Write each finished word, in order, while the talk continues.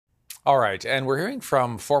All right, and we're hearing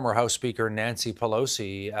from former House Speaker Nancy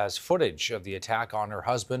Pelosi as footage of the attack on her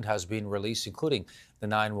husband has been released, including the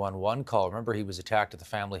 911 call. Remember, he was attacked at the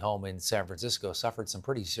family home in San Francisco, suffered some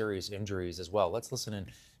pretty serious injuries as well. Let's listen in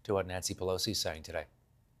to what Nancy Pelosi is saying today.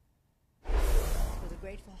 With a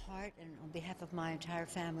grateful heart and on behalf of my entire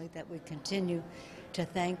family that we continue to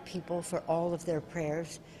thank people for all of their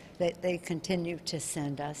prayers that they continue to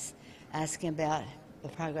send us, asking about the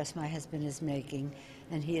progress my husband is making,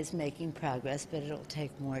 and he is making progress, but it'll take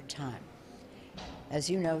more time. As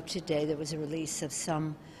you know, today there was a release of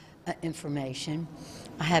some information.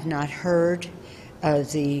 I have not heard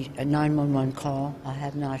the 911 call. I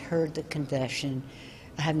have not heard the confession.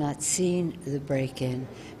 I have not seen the break-in,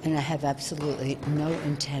 and I have absolutely no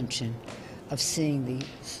intention of seeing the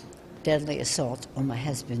deadly assault on my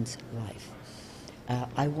husband's life.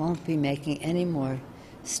 I won't be making any more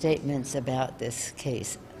statements about this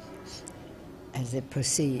case as it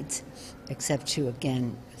proceeds, except to,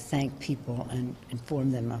 again, thank people and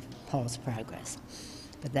inform them of Paul's progress.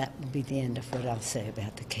 But that will be the end of what I'll say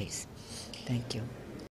about the case. Thank you.